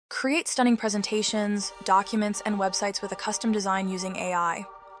Create stunning presentations, documents, and websites with a custom design using AI.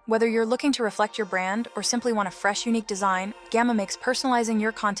 Whether you're looking to reflect your brand or simply want a fresh, unique design, Gamma makes personalizing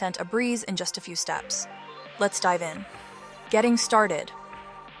your content a breeze in just a few steps. Let's dive in. Getting started.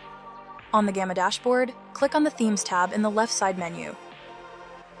 On the Gamma dashboard, click on the Themes tab in the left side menu.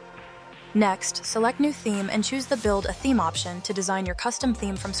 Next, select New Theme and choose the Build a Theme option to design your custom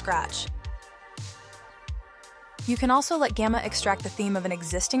theme from scratch. You can also let Gamma extract the theme of an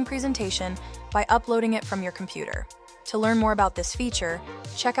existing presentation by uploading it from your computer. To learn more about this feature,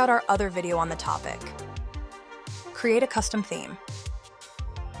 check out our other video on the topic. Create a custom theme.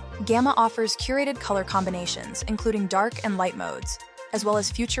 Gamma offers curated color combinations, including dark and light modes, as well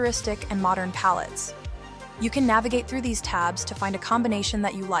as futuristic and modern palettes. You can navigate through these tabs to find a combination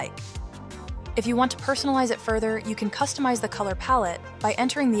that you like. If you want to personalize it further, you can customize the color palette by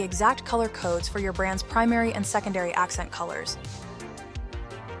entering the exact color codes for your brand's primary and secondary accent colors,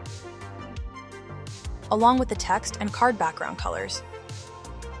 along with the text and card background colors.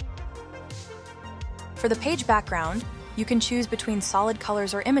 For the page background, you can choose between solid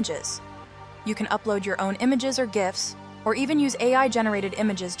colors or images. You can upload your own images or GIFs, or even use AI-generated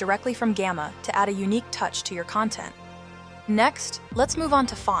images directly from Gamma to add a unique touch to your content. Next, let's move on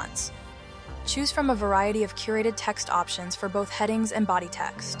to fonts. Choose from a variety of curated text options for both headings and body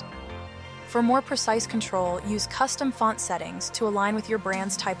text. For more precise control, use custom font settings to align with your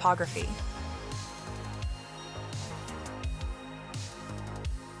brand's typography.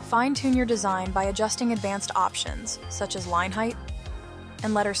 Fine-tune your design by adjusting advanced options, such as line height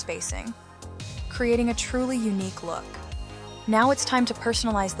and letter spacing, creating a truly unique look. Now it's time to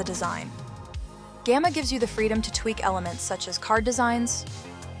personalize the design. Gamma gives you the freedom to tweak elements such as card designs,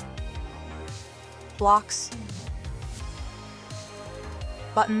 blocks,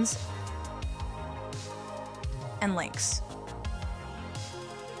 buttons, and links.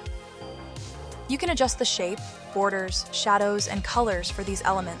 You can adjust the shape, borders, shadows, and colors for these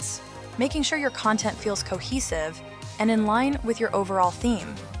elements, making sure your content feels cohesive and in line with your overall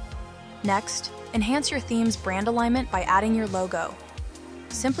theme. Next, enhance your theme's brand alignment by adding your logo.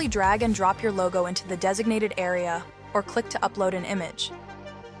 Simply drag and drop your logo into the designated area or click to upload an image.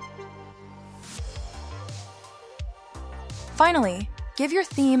 Finally, give your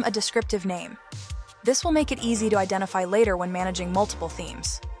theme a descriptive name. This will make it easy to identify later when managing multiple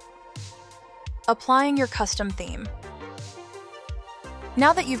themes. Applying your custom theme.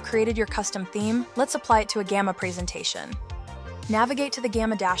 Now that you've created your custom theme, let's apply it to a Gamma presentation. Navigate to the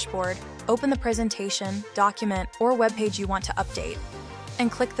Gamma dashboard, open the presentation, document, or web page you want to update,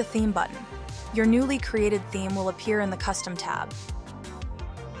 and click the Theme button. Your newly created theme will appear in the Custom tab.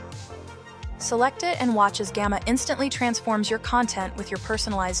 Select it and watch as Gamma instantly transforms your content with your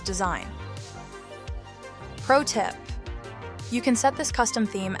personalized design. Pro tip: you can set this custom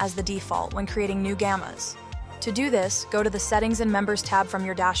theme as the default when creating new Gammas. To do this, go to the Settings and Members tab from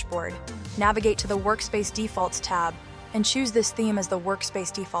your dashboard, navigate to the Workspace Defaults tab, and choose this theme as the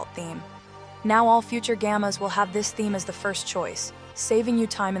Workspace default theme. Now all future Gammas will have this theme as the first choice, saving you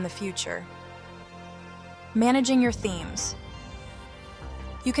time in the future. Managing your themes.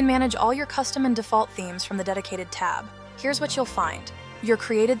 You can manage all your custom and default themes from the dedicated tab. Here's what you'll find: your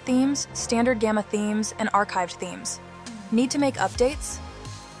created themes, standard Gamma themes, and archived themes. Need to make updates?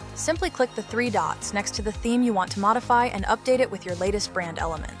 Simply click the three dots next to the theme you want to modify and update it with your latest brand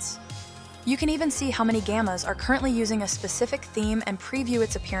elements. You can even see how many Gammas are currently using a specific theme and preview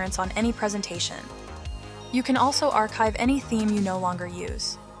its appearance on any presentation. You can also archive any theme you no longer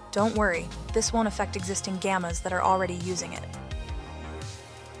use. Don't worry, this won't affect existing Gammas that are already using it.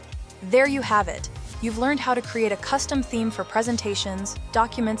 There you have it. You've learned how to create a custom theme for presentations,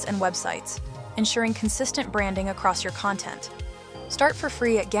 documents, and websites, ensuring consistent branding across your content. Start for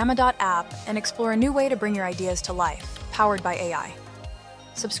free at gamma.app and explore a new way to bring your ideas to life, powered by AI.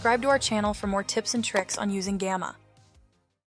 Subscribe to our channel for more tips and tricks on using Gamma.